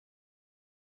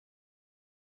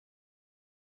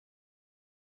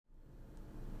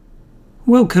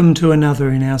Welcome to another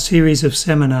in our series of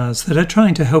seminars that are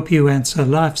trying to help you answer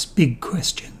life's big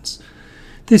questions.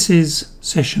 This is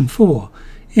session 4,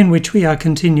 in which we are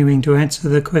continuing to answer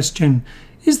the question,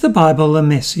 is the Bible a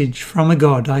message from a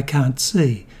God I can't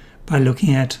see? By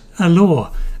looking at a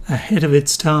law ahead of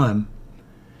its time.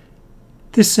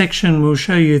 This section will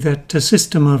show you that the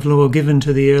system of law given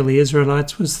to the early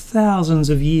Israelites was thousands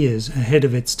of years ahead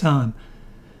of its time.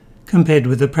 Compared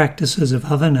with the practices of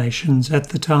other nations at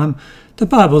the time, the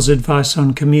Bible's advice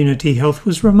on community health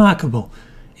was remarkable.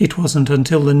 It wasn't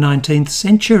until the 19th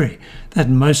century that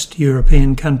most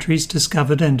European countries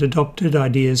discovered and adopted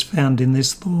ideas found in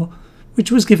this law,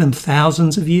 which was given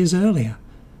thousands of years earlier.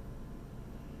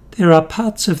 There are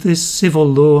parts of this civil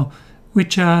law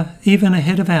which are even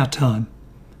ahead of our time.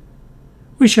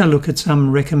 We shall look at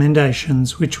some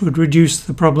recommendations which would reduce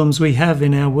the problems we have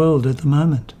in our world at the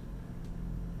moment.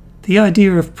 The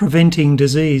idea of preventing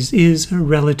disease is a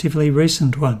relatively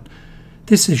recent one.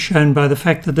 This is shown by the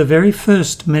fact that the very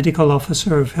first medical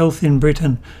officer of health in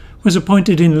Britain was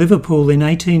appointed in Liverpool in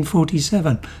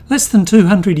 1847, less than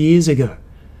 200 years ago.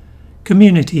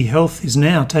 Community health is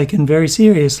now taken very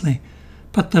seriously,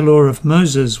 but the law of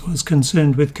Moses was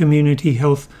concerned with community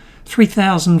health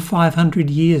 3,500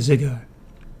 years ago.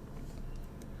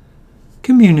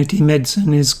 Community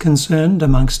medicine is concerned,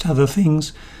 amongst other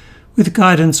things, with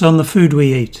guidance on the food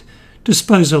we eat,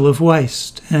 disposal of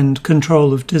waste, and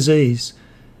control of disease.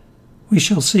 We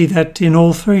shall see that in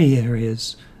all three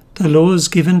areas, the laws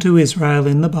given to Israel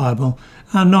in the Bible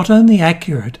are not only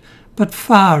accurate, but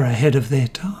far ahead of their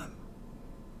time.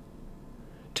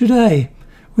 Today,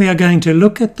 we are going to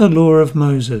look at the law of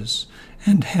Moses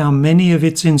and how many of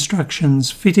its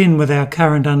instructions fit in with our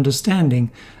current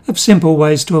understanding of simple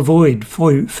ways to avoid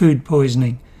food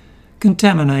poisoning,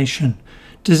 contamination,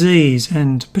 disease,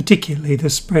 and particularly the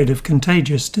spread of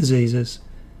contagious diseases.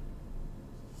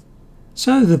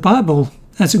 So the Bible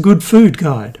as a good food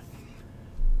guide.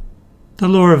 The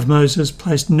law of Moses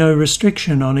placed no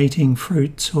restriction on eating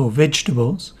fruits or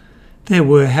vegetables. There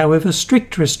were, however,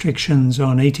 strict restrictions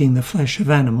on eating the flesh of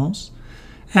animals.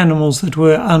 Animals that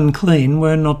were unclean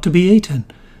were not to be eaten.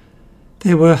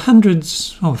 There were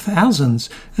hundreds or thousands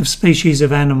of species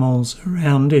of animals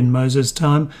around in Moses'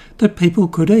 time that people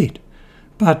could eat.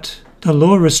 But the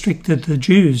law restricted the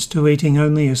Jews to eating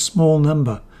only a small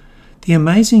number. The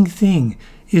amazing thing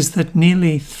is that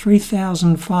nearly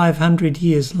 3,500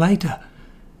 years later,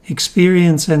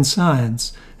 experience and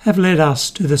science have led us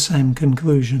to the same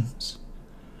conclusions.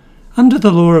 Under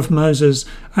the law of Moses,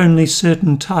 only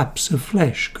certain types of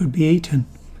flesh could be eaten.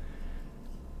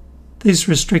 These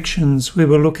restrictions we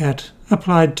will look at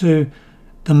applied to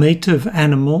the meat of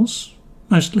animals,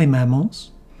 mostly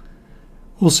mammals,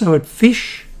 also at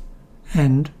fish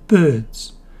and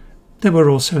birds. There were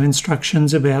also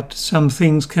instructions about some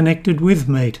things connected with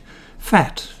meat,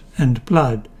 fat and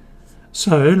blood.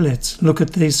 So let's look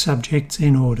at these subjects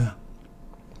in order.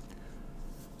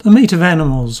 The meat of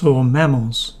animals or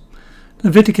mammals.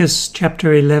 Leviticus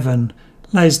chapter 11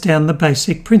 lays down the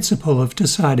basic principle of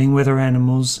deciding whether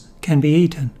animals can be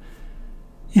eaten.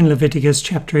 In Leviticus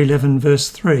chapter 11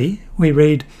 verse 3 we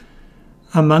read,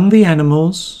 "Among the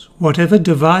animals, whatever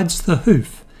divides the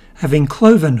hoof, having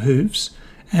cloven hoofs,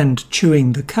 and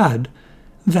chewing the cud,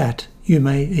 that you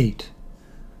may eat."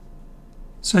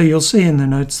 So you'll see in the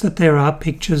notes that there are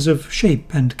pictures of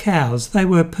sheep and cows. They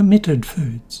were permitted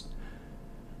foods.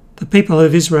 The people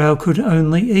of Israel could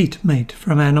only eat meat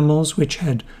from animals which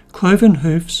had cloven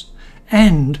hoofs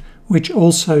and which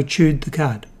also chewed the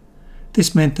cud.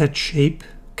 This meant that sheep,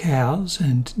 cows,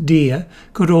 and deer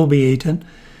could all be eaten.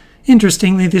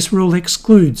 Interestingly, this rule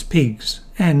excludes pigs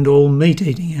and all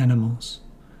meat-eating animals.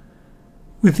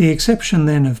 With the exception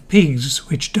then of pigs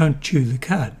which don't chew the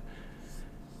cud,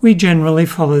 we generally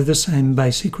follow the same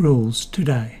basic rules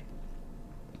today.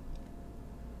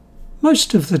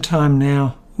 Most of the time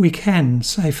now, we can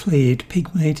safely eat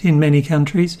pig meat in many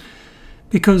countries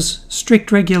because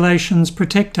strict regulations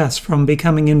protect us from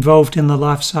becoming involved in the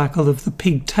life cycle of the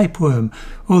pig tapeworm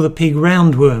or the pig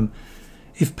roundworm.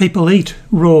 If people eat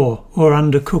raw or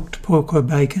undercooked pork or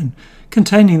bacon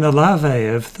containing the larvae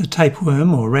of the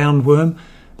tapeworm or roundworm,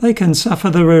 they can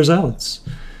suffer the results,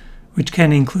 which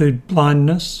can include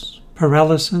blindness,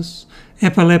 paralysis,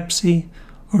 epilepsy,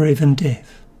 or even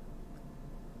death.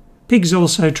 Pigs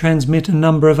also transmit a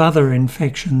number of other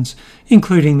infections,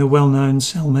 including the well-known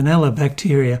Salmonella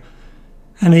bacteria.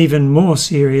 An even more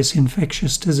serious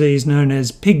infectious disease known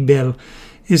as pigbell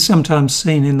is sometimes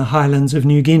seen in the highlands of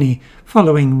New Guinea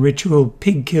following ritual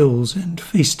pig kills and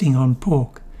feasting on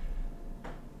pork.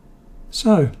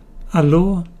 So, a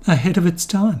law ahead of its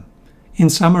time. In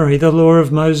summary, the law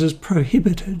of Moses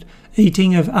prohibited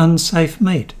eating of unsafe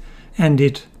meat, and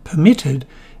it permitted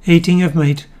eating of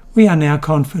meat we are now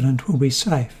confident will be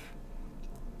safe.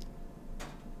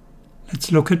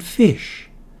 Let's look at fish.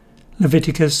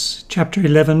 Leviticus chapter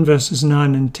 11 verses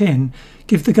 9 and 10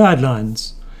 give the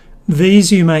guidelines.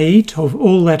 These you may eat of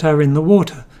all that are in the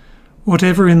water.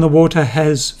 Whatever in the water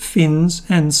has fins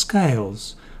and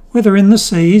scales, whether in the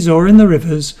seas or in the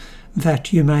rivers,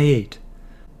 that you may eat.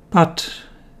 But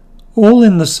all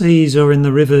in the seas or in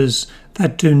the rivers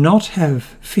that do not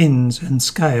have fins and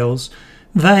scales,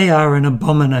 they are an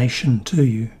abomination to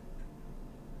you.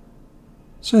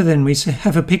 So then we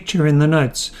have a picture in the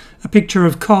notes, a picture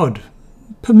of cod,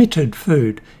 permitted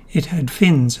food. It had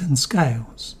fins and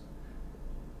scales.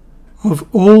 Of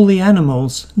all the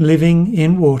animals living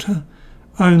in water,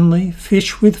 only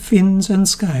fish with fins and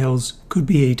scales could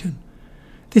be eaten.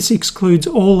 This excludes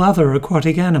all other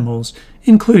aquatic animals,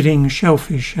 including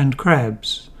shellfish and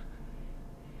crabs.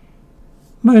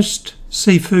 Most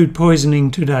seafood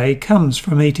poisoning today comes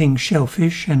from eating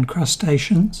shellfish and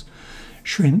crustaceans,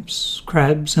 shrimps,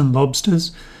 crabs and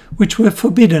lobsters, which were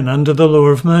forbidden under the law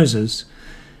of Moses.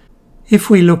 If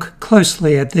we look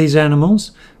closely at these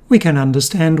animals, we can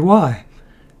understand why.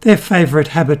 Their favourite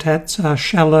habitats are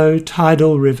shallow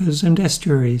tidal rivers and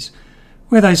estuaries,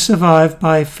 where they survive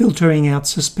by filtering out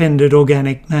suspended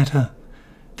organic matter.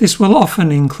 This will often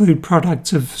include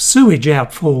products of sewage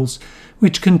outfalls,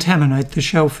 which contaminate the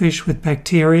shellfish with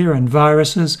bacteria and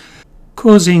viruses,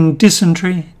 causing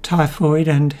dysentery, typhoid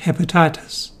and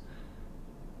hepatitis.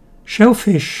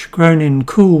 Shellfish grown in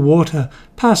cool water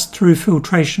pass through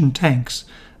filtration tanks,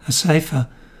 are safer,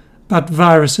 but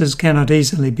viruses cannot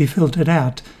easily be filtered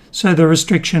out, so the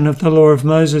restriction of the law of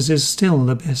Moses is still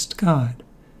the best guide.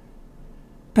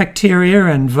 Bacteria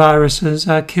and viruses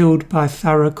are killed by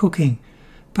thorough cooking,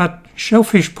 but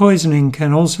shellfish poisoning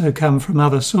can also come from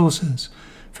other sources,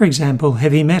 for example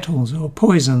heavy metals or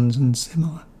poisons and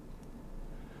similar.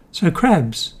 So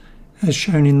crabs, as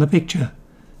shown in the picture,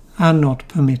 are not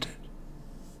permitted.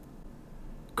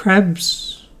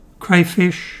 Crabs,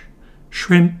 crayfish,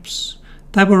 shrimps,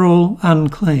 they were all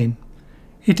unclean.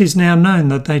 It is now known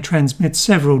that they transmit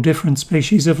several different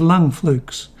species of lung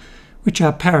flukes, which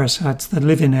are parasites that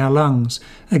live in our lungs.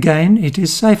 Again, it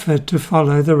is safer to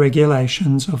follow the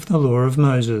regulations of the law of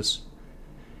Moses.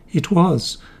 It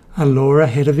was a law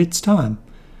ahead of its time.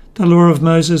 The law of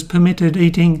Moses permitted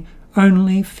eating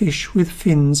only fish with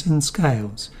fins and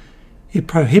scales. It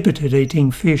prohibited eating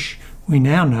fish we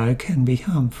now know can be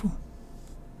harmful.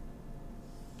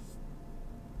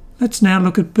 Let's now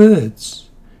look at birds.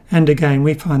 And again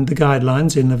we find the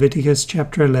guidelines in Leviticus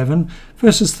chapter 11,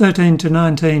 verses 13 to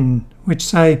 19, which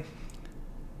say,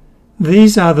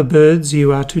 "These are the birds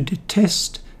you are to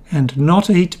detest and not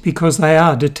eat because they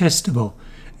are detestable: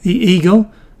 the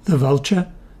eagle, the vulture,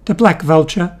 the black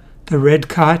vulture, the red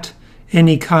kite,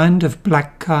 any kind of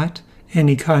black kite,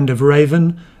 any kind of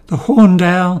raven, the horned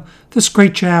owl, the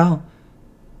screech owl,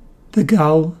 the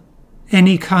gull,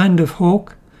 any kind of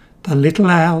hawk, the little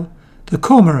owl, the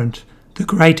cormorant, the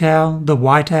great owl, the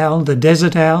white owl, the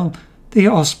desert owl, the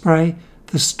osprey,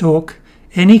 the stork,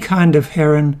 any kind of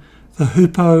heron, the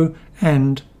hoopoe,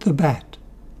 and the bat."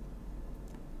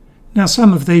 Now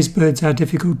some of these birds are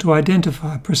difficult to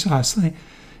identify precisely,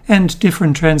 and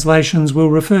different translations will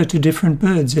refer to different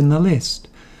birds in the list.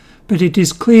 But it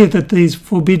is clear that these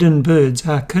forbidden birds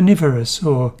are carnivorous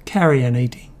or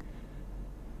carrion-eating.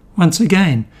 Once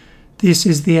again, this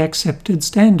is the accepted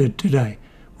standard today.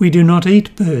 We do not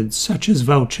eat birds such as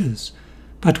vultures,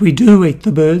 but we do eat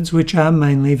the birds which are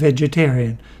mainly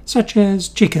vegetarian, such as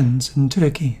chickens and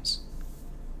turkeys.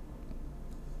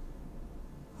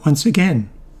 Once again,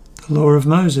 the law of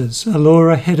Moses, a law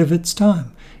ahead of its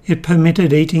time. It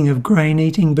permitted eating of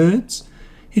grain-eating birds.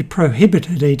 It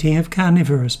prohibited eating of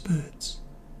carnivorous birds.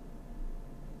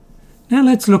 Now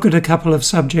let's look at a couple of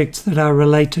subjects that are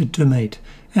related to meat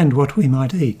and what we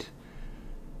might eat.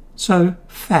 So,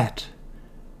 fat.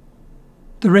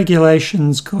 The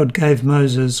regulations God gave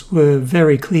Moses were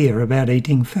very clear about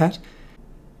eating fat.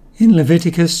 In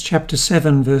Leviticus chapter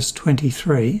 7 verse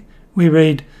 23 we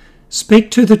read,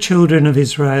 "Speak to the children of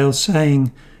Israel,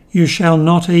 saying, You shall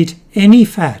not eat any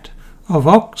fat of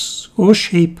ox or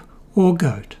sheep or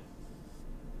goat."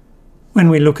 When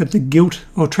we look at the guilt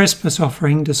or trespass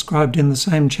offering described in the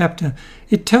same chapter,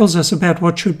 it tells us about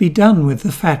what should be done with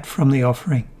the fat from the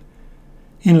offering.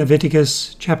 In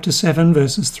Leviticus chapter 7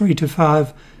 verses 3 to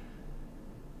 5,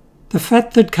 "The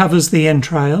fat that covers the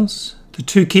entrails, the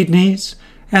 2 kidneys,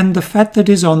 and the fat that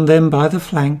is on them by the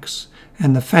flanks,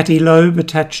 and the fatty lobe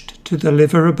attached to the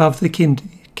liver above the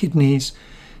kidneys,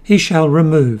 he shall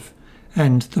remove,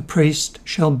 and the priest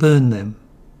shall burn them.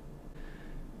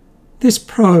 This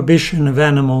prohibition of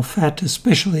animal fat,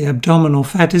 especially abdominal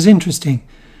fat, is interesting.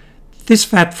 This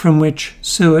fat from which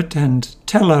suet and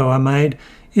tallow are made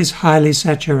is highly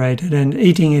saturated, and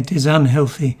eating it is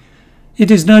unhealthy. It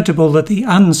is notable that the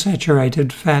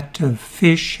unsaturated fat of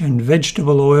fish and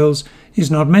vegetable oils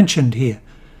is not mentioned here.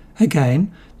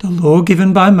 Again, the law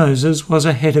given by Moses was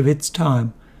ahead of its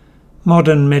time.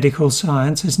 Modern medical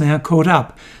science has now caught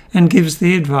up and gives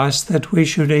the advice that we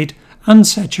should eat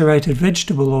unsaturated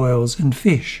vegetable oils and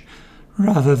fish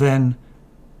rather than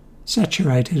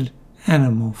saturated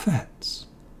animal fats.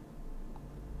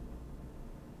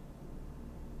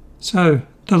 So,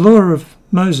 the law of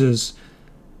Moses,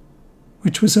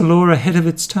 which was a law ahead of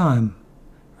its time,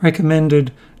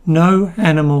 recommended no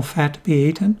animal fat be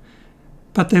eaten,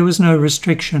 but there was no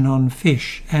restriction on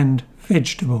fish and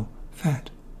vegetable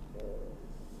fat.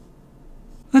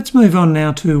 Let's move on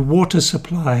now to water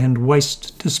supply and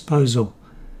waste disposal.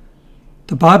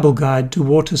 The Bible Guide to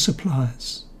Water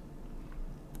Supplies.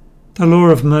 The law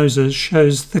of Moses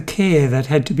shows the care that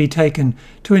had to be taken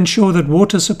to ensure that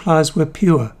water supplies were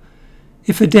pure.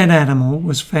 If a dead animal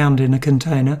was found in a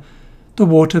container, the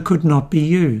water could not be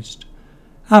used.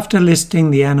 After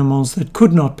listing the animals that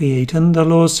could not be eaten, the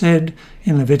law said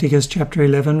in Leviticus chapter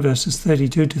 11 verses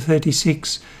 32 to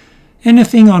 36,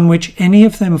 "Anything on which any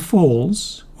of them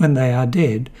falls, when they are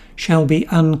dead, shall be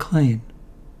unclean.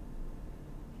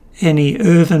 Any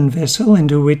earthen vessel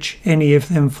into which any of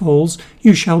them falls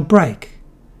you shall break,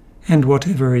 and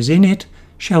whatever is in it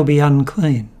shall be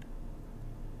unclean.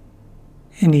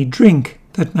 Any drink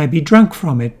that may be drunk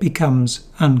from it becomes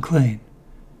unclean.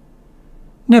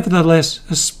 Nevertheless,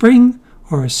 a spring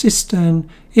or a cistern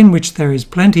in which there is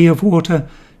plenty of water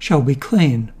shall be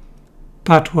clean,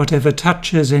 but whatever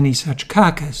touches any such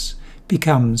carcass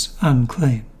becomes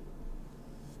unclean."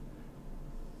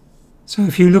 So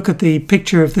if you look at the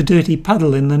picture of the dirty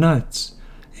puddle in the notes,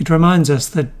 it reminds us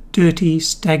that dirty,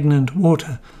 stagnant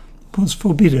water was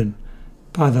forbidden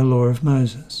by the law of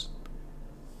Moses.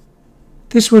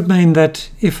 This would mean that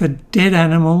if a dead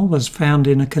animal was found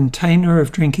in a container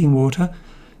of drinking water,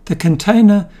 the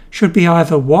container should be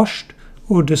either washed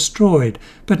or destroyed,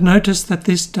 but notice that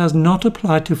this does not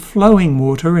apply to flowing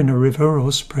water in a river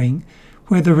or spring,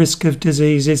 where the risk of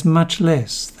disease is much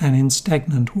less than in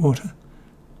stagnant water.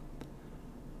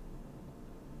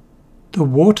 The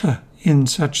water in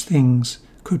such things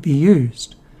could be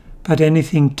used, but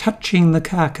anything touching the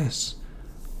carcass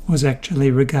was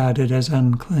actually regarded as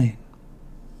unclean.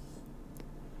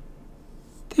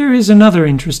 There is another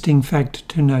interesting fact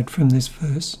to note from this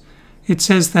verse. It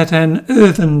says that an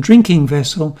earthen drinking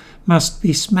vessel must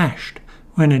be smashed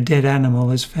when a dead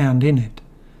animal is found in it.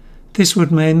 This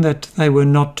would mean that they were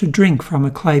not to drink from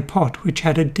a clay pot which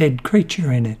had a dead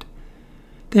creature in it.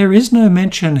 There is no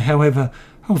mention, however,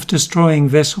 of destroying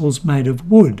vessels made of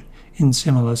wood in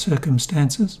similar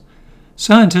circumstances.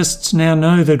 Scientists now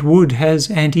know that wood has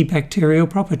antibacterial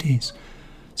properties,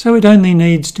 so it only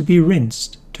needs to be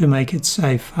rinsed to make it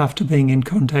safe after being in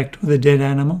contact with a dead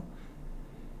animal.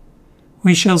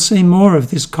 We shall see more of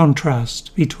this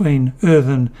contrast between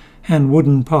earthen and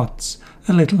wooden pots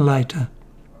a little later.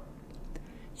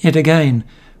 Yet again,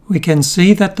 we can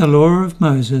see that the law of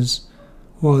Moses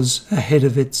was ahead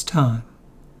of its time.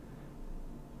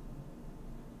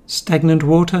 Stagnant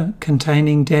water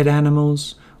containing dead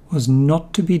animals was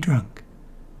not to be drunk.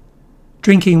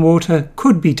 Drinking water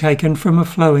could be taken from a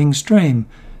flowing stream,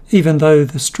 even though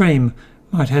the stream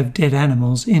might have dead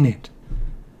animals in it.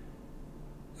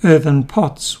 Earthen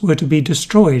pots were to be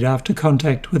destroyed after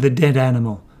contact with a dead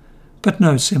animal, but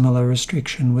no similar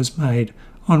restriction was made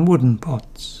on wooden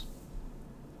pots.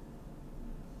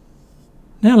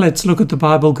 Now let's look at the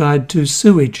Bible Guide to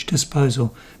Sewage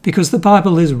Disposal, because the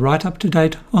Bible is right up to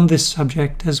date on this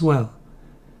subject as well.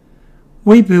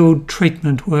 We build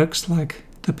treatment works, like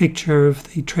the picture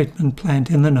of the treatment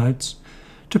plant in the notes,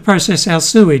 to process our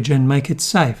sewage and make it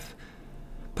safe.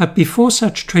 But before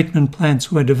such treatment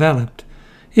plants were developed,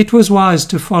 it was wise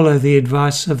to follow the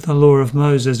advice of the law of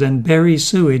Moses and bury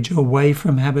sewage away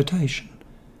from habitation.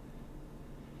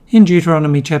 In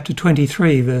Deuteronomy chapter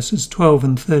 23, verses 12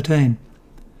 and 13,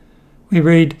 we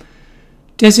read,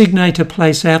 "Designate a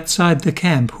place outside the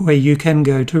camp where you can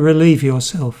go to relieve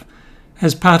yourself.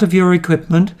 As part of your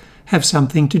equipment, have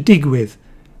something to dig with,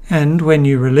 and when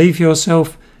you relieve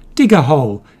yourself, dig a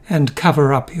hole and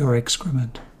cover up your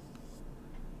excrement."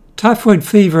 Typhoid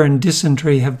fever and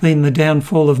dysentery have been the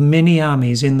downfall of many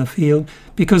armies in the field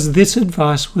because this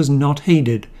advice was not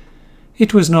heeded.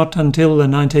 It was not until the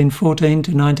 1914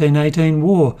 to 1918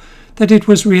 war that it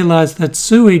was realised that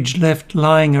sewage left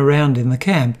lying around in the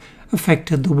camp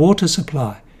affected the water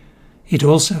supply. It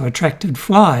also attracted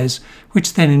flies,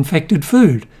 which then infected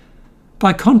food.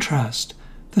 By contrast,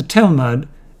 the Talmud,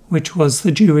 which was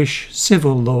the Jewish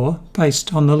civil law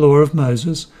based on the law of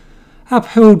Moses,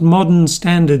 upheld modern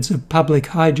standards of public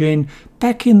hygiene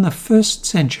back in the 1st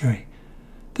century.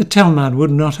 The Talmud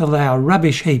would not allow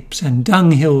rubbish heaps and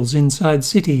dung hills inside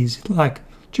cities like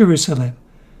Jerusalem.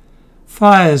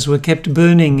 Fires were kept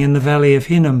burning in the valley of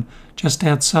Hinnom, just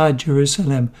outside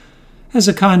Jerusalem, as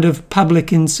a kind of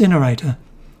public incinerator.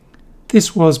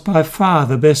 This was by far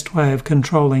the best way of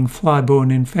controlling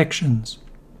fly-borne infections,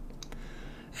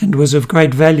 and was of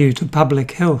great value to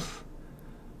public health.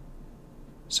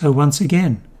 So once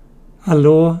again, a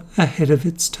law ahead of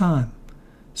its time.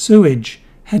 Sewage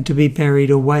had to be buried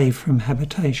away from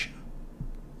habitation.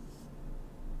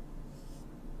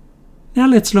 Now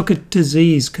let's look at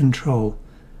disease control.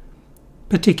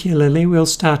 Particularly, we'll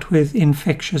start with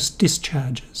infectious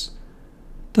discharges.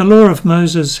 The law of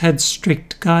Moses had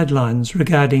strict guidelines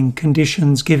regarding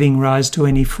conditions giving rise to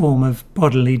any form of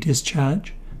bodily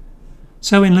discharge.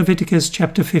 So in Leviticus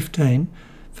chapter 15,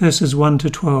 verses 1 to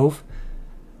 12,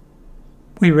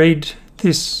 we read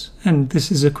this, and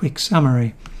this is a quick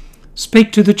summary.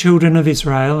 "Speak to the children of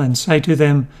Israel and say to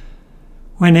them,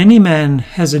 when any man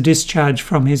has a discharge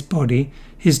from his body,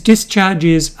 his discharge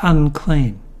is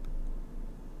unclean.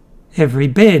 Every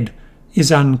bed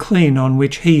is unclean on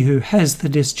which he who has the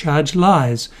discharge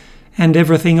lies, and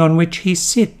everything on which he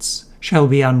sits shall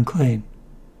be unclean.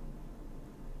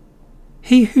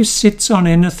 He who sits on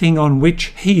anything on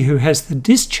which he who has the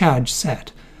discharge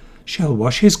sat shall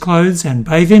wash his clothes and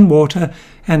bathe in water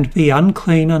and be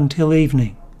unclean until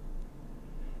evening.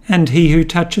 And he who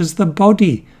touches the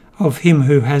body of him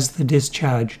who has the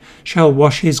discharge shall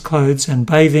wash his clothes and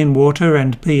bathe in water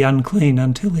and be unclean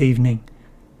until evening.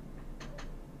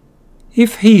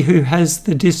 If he who has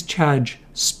the discharge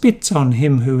spits on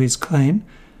him who is clean,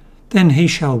 then he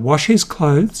shall wash his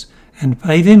clothes and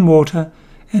bathe in water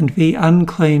and be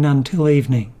unclean until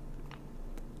evening.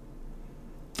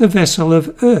 The vessel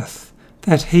of earth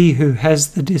that he who has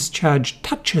the discharge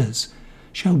touches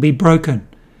shall be broken,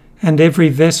 and every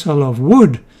vessel of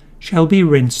wood shall be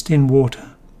rinsed in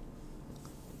water."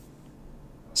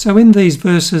 So in these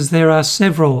verses there are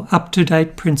several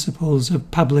up-to-date principles of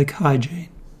public hygiene.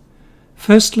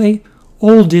 Firstly,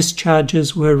 all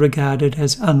discharges were regarded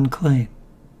as unclean.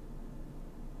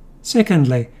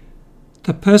 Secondly,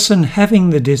 the person having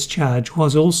the discharge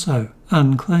was also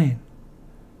unclean.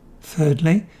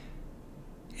 Thirdly,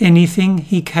 anything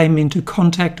he came into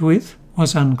contact with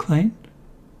was unclean.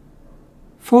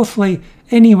 Fourthly,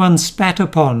 anyone spat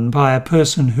upon by a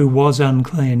person who was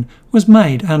unclean was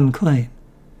made unclean.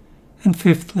 And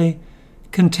fifthly,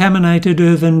 contaminated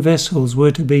earthen vessels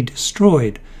were to be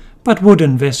destroyed, but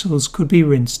wooden vessels could be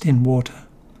rinsed in water.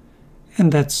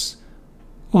 And that's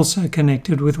also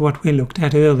connected with what we looked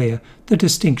at earlier, the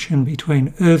distinction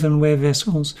between earthenware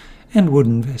vessels and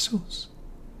wooden vessels.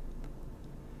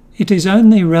 It is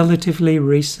only relatively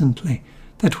recently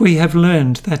that we have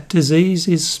learned that disease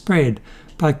is spread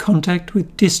by contact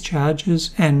with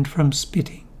discharges and from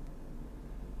spitting.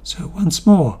 So once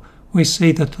more, we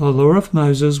see that the law of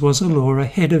Moses was a law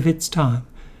ahead of its time.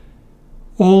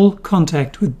 All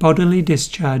contact with bodily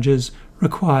discharges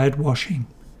required washing.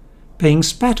 Being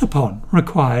spat upon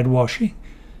required washing.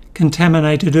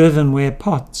 Contaminated earthenware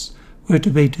pots were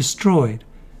to be destroyed.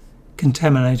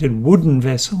 Contaminated wooden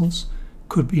vessels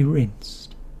could be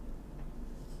rinsed.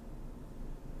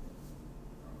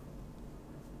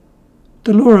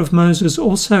 The law of Moses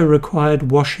also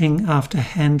required washing after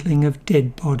handling of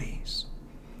dead bodies.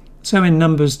 So in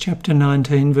Numbers chapter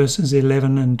 19 verses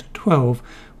 11 and 12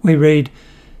 we read,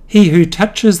 "He who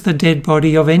touches the dead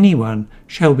body of anyone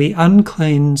shall be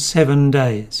unclean 7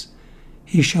 days.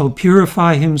 He shall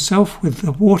purify himself with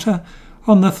the water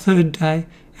on the 3rd day,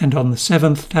 and on the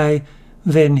 7th day,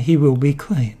 then he will be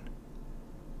clean."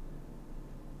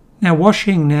 Now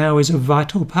washing now is a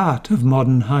vital part of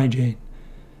modern hygiene.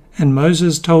 And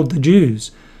Moses told the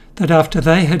Jews that after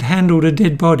they had handled a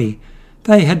dead body,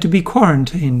 they had to be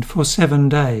quarantined for 7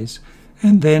 days,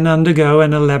 and then undergo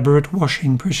an elaborate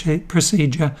washing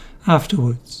procedure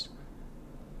afterwards.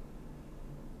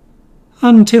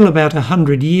 Until about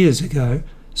 100 years ago,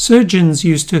 surgeons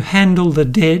used to handle the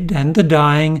dead and the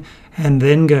dying and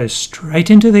then go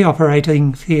straight into the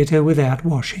operating theatre without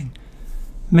washing.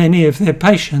 Many of their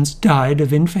patients died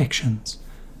of infections.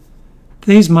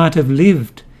 These might have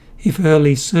lived if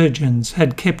early surgeons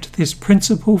had kept this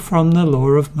principle from the law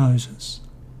of Moses.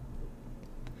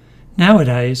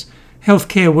 Nowadays,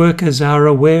 healthcare workers are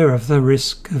aware of the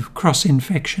risk of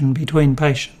cross-infection between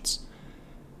patients.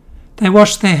 They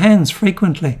wash their hands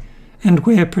frequently and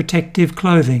wear protective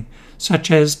clothing,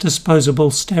 such as disposable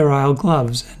sterile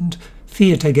gloves and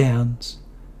theatre gowns.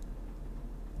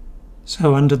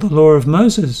 So under the law of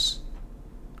Moses,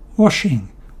 washing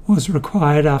was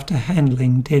required after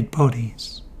handling dead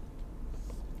bodies.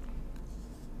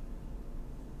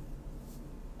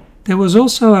 There was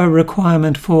also a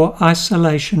requirement for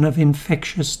isolation of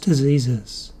infectious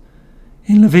diseases.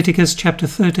 In Leviticus chapter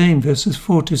 13, verses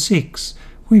 4 to 6,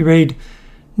 we read,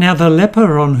 "Now the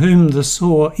leper on whom the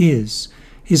sore is,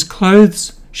 his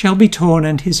clothes shall be torn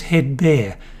and his head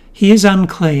bare. He is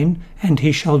unclean, and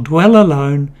he shall dwell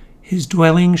alone. His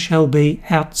dwelling shall be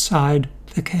outside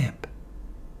the camp."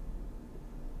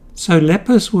 So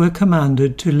lepers were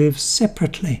commanded to live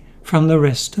separately from the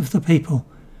rest of the people.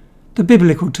 The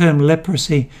biblical term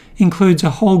leprosy includes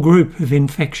a whole group of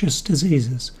infectious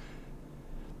diseases.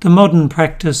 The modern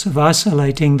practice of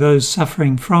isolating those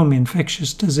suffering from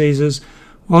infectious diseases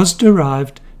was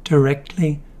derived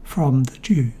directly from the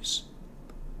Jews.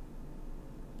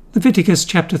 Leviticus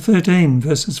chapter 13,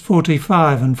 verses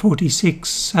 45 and 46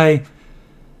 say,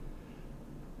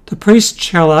 "The priest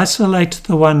shall isolate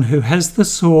the one who has the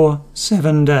sore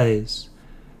 7 days.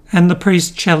 And the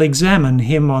priest shall examine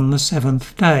him on the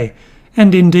 7th day.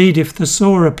 And indeed, if the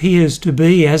sore appears to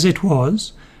be as it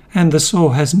was, and the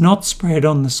sore has not spread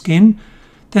on the skin,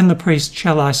 then the priest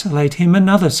shall isolate him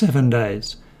another 7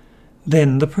 days.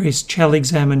 Then the priest shall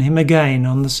examine him again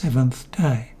on the 7th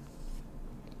day."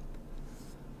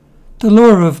 The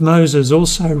law of Moses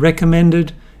also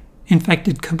recommended, in fact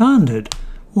it commanded,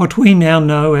 what we now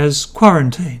know as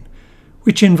quarantine,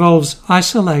 which involves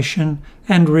isolation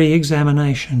and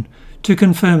re-examination to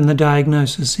confirm the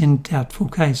diagnosis in doubtful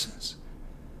cases.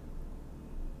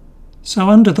 So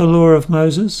under the law of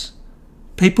Moses,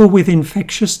 people with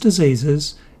infectious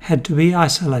diseases had to be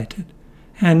isolated,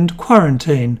 and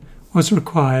quarantine was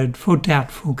required for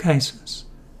doubtful cases.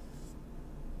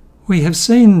 We have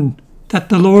seen that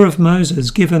the law of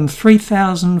Moses, given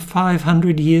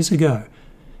 3,500 years ago,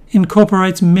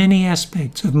 incorporates many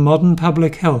aspects of modern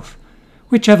public health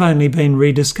which have only been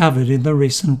rediscovered in the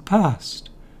recent past.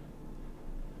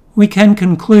 We can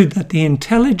conclude that the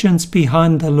intelligence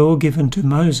behind the law given to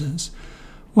Moses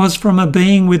was from a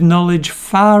being with knowledge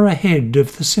far ahead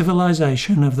of the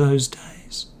civilization of those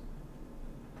days.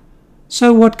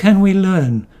 So what can we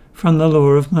learn from the law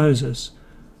of Moses?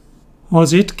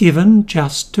 Was it given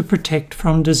just to protect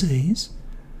from disease?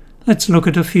 Let's look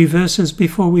at a few verses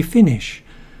before we finish.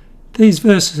 These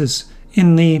verses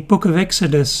in the book of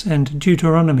Exodus and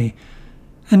Deuteronomy,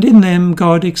 and in them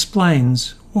God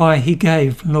explains why he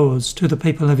gave laws to the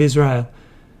people of Israel.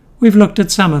 We've looked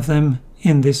at some of them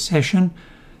in this session,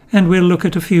 and we'll look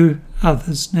at a few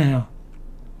others now.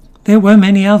 There were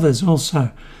many others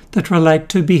also that relate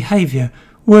to behaviour,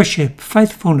 worship,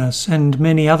 faithfulness, and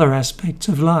many other aspects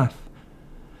of life.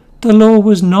 The law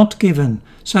was not given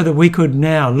so that we could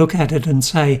now look at it and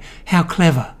say, "How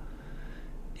clever."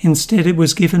 Instead, it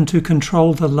was given to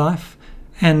control the life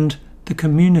and the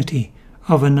community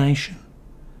of a nation.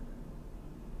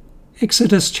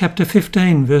 Exodus chapter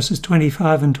 15, verses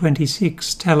 25 and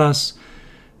 26 tell us,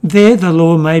 "There the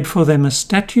law made for them a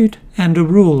statute and a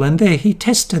rule, and there he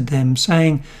tested them,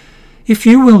 saying, If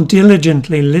you will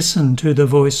diligently listen to the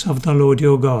voice of the Lord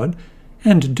your God,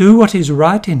 and do what is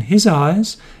right in his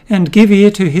eyes, and give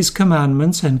ear to his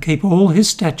commandments, and keep all his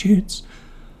statutes,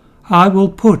 I will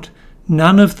put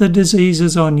none of the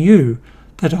diseases on you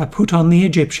that I put on the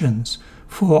Egyptians,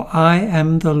 for I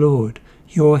am the Lord,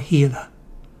 your healer."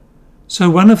 So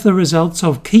one of the results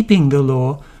of keeping the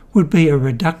law would be a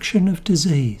reduction of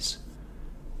disease.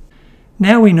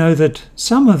 Now we know that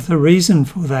some of the reason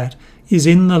for that is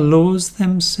in the laws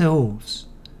themselves,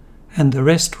 and the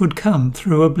rest would come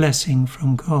through a blessing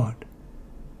from God.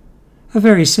 A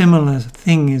very similar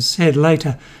thing is said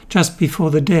later, just before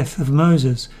the death of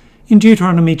Moses. In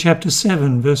Deuteronomy chapter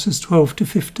 7, verses 12 to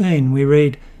 15, we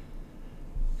read,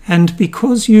 "And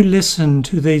because you listen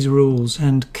to these rules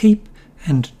and keep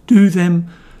and do them,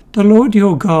 the Lord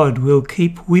your God will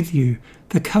keep with you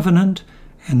the covenant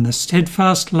and the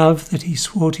steadfast love that he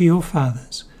swore to your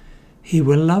fathers. He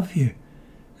will love you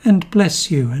and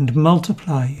bless you and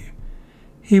multiply you.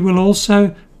 He will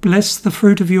also bless the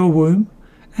fruit of your womb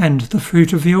and the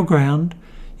fruit of your ground,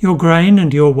 your grain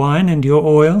and your wine and your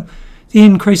oil, the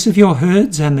increase of your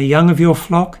herds and the young of your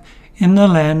flock in the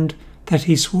land that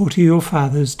he swore to your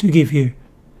fathers to give you.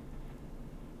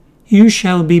 You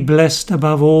shall be blessed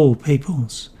above all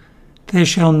peoples. There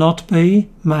shall not be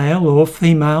male or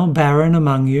female barren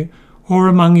among you, or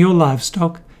among your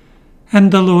livestock,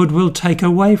 and the Lord will take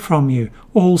away from you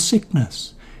all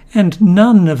sickness, and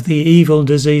none of the evil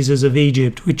diseases of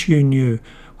Egypt which you knew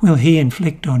will he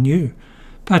inflict on you,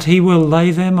 but he will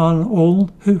lay them on all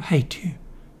who hate you.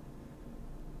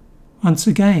 Once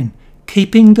again,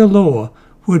 keeping the law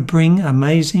would bring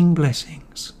amazing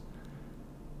blessings.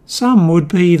 Some would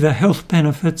be the health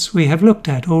benefits we have looked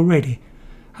at already.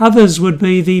 Others would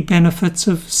be the benefits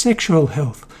of sexual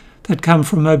health that come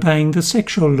from obeying the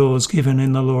sexual laws given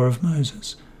in the law of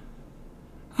Moses.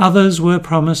 Others were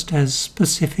promised as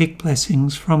specific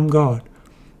blessings from God,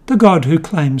 the God who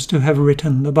claims to have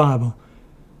written the Bible.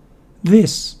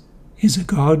 This is a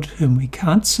God whom we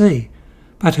can't see,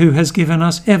 but who has given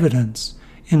us evidence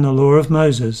in the law of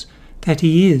Moses that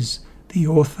he is the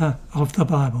author of the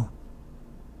Bible.